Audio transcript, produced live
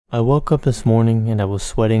I woke up this morning and I was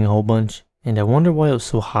sweating a whole bunch, and I wondered why it was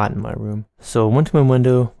so hot in my room. So I went to my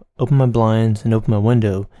window, opened my blinds, and opened my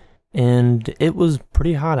window, and it was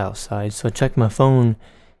pretty hot outside. So I checked my phone,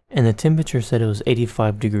 and the temperature said it was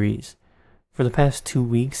 85 degrees. For the past 2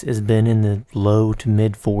 weeks, it's been in the low to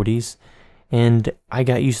mid 40s, and I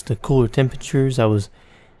got used to cooler temperatures. I was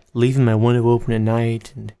leaving my window open at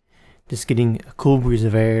night and just getting a cool breeze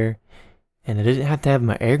of air, and I didn't have to have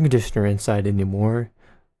my air conditioner inside anymore,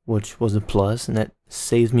 which was a plus, and that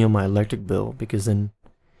saves me on my electric bill, because then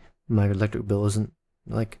my electric bill isn't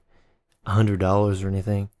like $100 or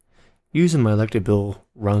anything. Usually my electric bill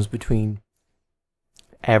averages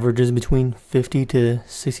between $50 to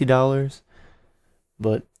 $60,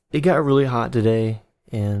 but it got really hot today,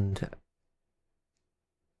 and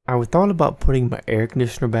I thought about putting my air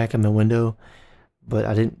conditioner back in my window, but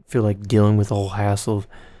I didn't feel like dealing with the whole hassle of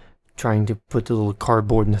trying to put the little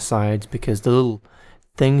cardboard in the sides, because the little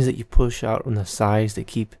things that you push out on the sides that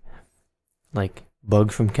keep like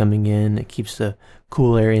bugs from coming in, it keeps the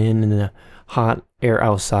cool air in and the hot air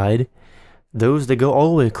outside, those, they go all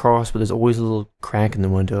the way across, but there's always a little crack in the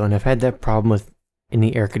window, and I've had that problem with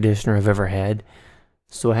any air conditioner I've ever had.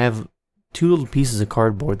 So I have two little pieces of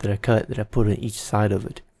cardboard that I cut that I put on each side of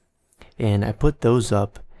it, and I put those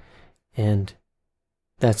up, and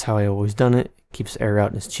that's how I always done it. Keeps air out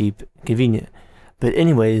and it's cheap, convenient. But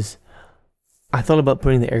anyways, I thought about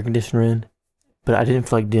putting the air conditioner in, but I didn't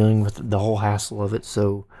feel like dealing with the whole hassle of it,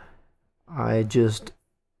 so I just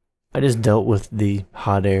dealt with the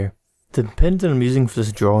hot air. The pen that I'm using for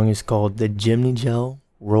this drawing is called the Jimnie Gel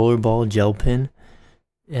Rollerball Gel Pen.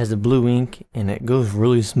 It has a blue ink, and it goes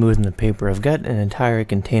really smooth in the paper. I've got an entire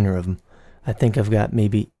container of them. I think I've got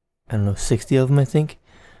maybe, 60 of them, I think.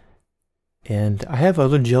 And I have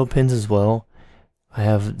other gel pens as well. I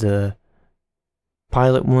have the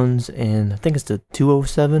Pilot ones, and I think it's the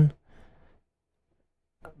 207.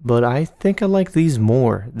 But I think I like these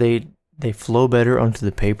more. They flow better onto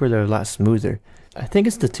the paper. They're a lot smoother. I think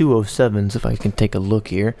it's the 207s, if I can take a look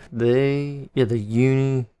here. The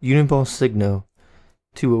Uniball Signo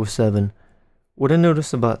 207. What I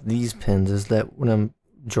noticed about these pens is that when I'm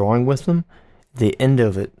drawing with them, the end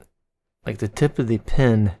of it, like the tip of the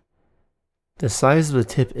pen, the size of the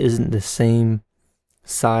tip isn't the same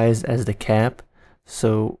size as the cap.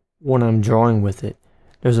 So when I'm drawing with it,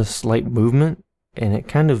 there's a slight movement, and it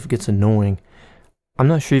kind of gets annoying. I'm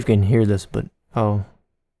not sure if you can hear this, but I'll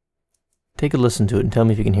take a listen to it and tell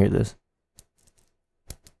me if you can hear this.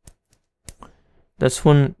 That's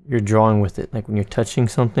when you're drawing with it, like when you're touching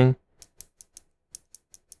something,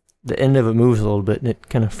 the end of it moves a little bit, and it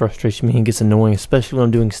kind of frustrates me and gets annoying, especially when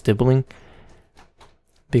I'm doing stippling,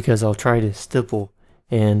 because I'll try to stipple,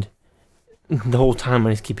 and the whole time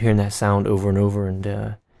I just keep hearing that sound over and over, and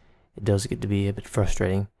it does get to be a bit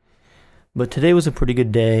frustrating. But today was a pretty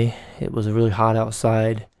good day. It was really hot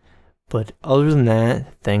outside, but other than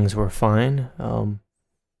that, things were fine.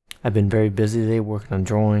 I've been very busy today working on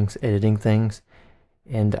drawings, editing things,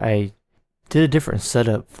 and I did a different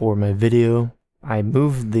setup for my video. I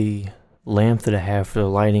moved the lamp that I have for the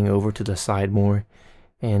lighting over to the side more,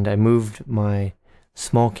 and I moved my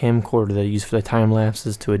small camcorder that I use for the time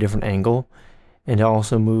lapses to a different angle, and I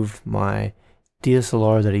also moved my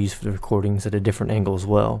DSLR that I use for the recordings at a different angle as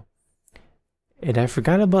well. And I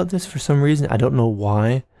forgot about this for some reason. I don't know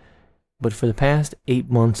why, but for the past 8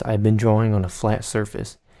 months I've been drawing on a flat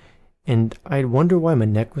surface, and I wonder why my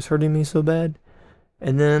neck was hurting me so bad.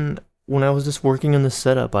 And then when I was just working on the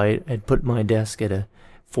setup, I'd put my desk at a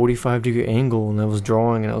 45-degree angle, and I was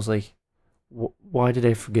drawing, and I was like, why did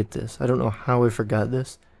I forget this? I don't know how I forgot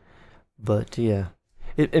this, but yeah,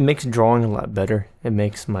 it makes drawing a lot better. It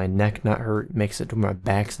makes my neck not hurt, it makes it to my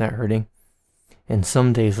back's not hurting. And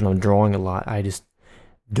some days when I'm drawing a lot, I just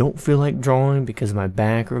don't feel like drawing because my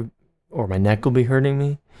back or my neck will be hurting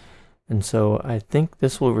me. And so I think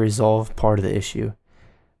this will resolve part of the issue,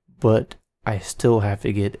 but I still have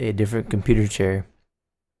to get a different computer chair,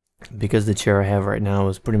 because the chair I have right now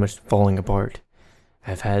is pretty much falling apart.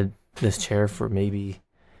 I've had this chair for maybe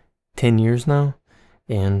 10 years now,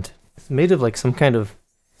 and it's made of like some kind of,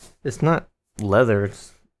 it's not leather,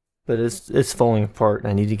 but it's falling apart, and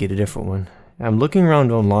I need to get a different one. I'm looking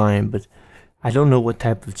around online, but I don't know what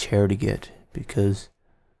type of chair to get, because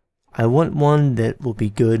I want one that will be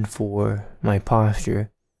good for my posture,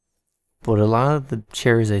 but a lot of the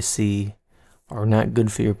chairs I see are not good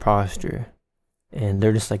for your posture, and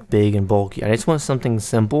they're just like big and bulky. I just want something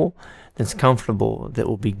simple that's comfortable, that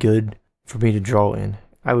will be good for me to draw in.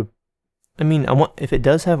 I want, if it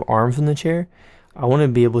does have arms in the chair, I want to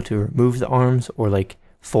be able to remove the arms or like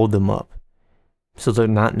fold them up. so they're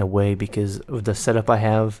not in the way, because of the setup I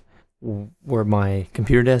have where my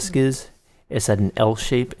computer desk is. It's at an L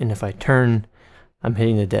shape, and if I turn, I'm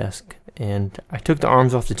hitting the desk. And I took the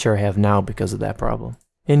arms off the chair I have now because of that problem.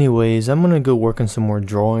 Anyways, I'm going to go work on some more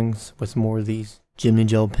drawings with more of these Jimnie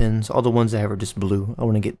gel pens. All the ones I have are just blue. I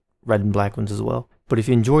want to get red and black ones as well. But if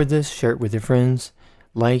you enjoyed this, share it with your friends.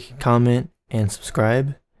 Like, comment, and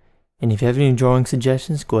subscribe. And if you have any drawing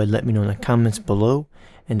suggestions, go ahead and let me know in the comments below.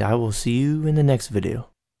 And I will see you in the next video.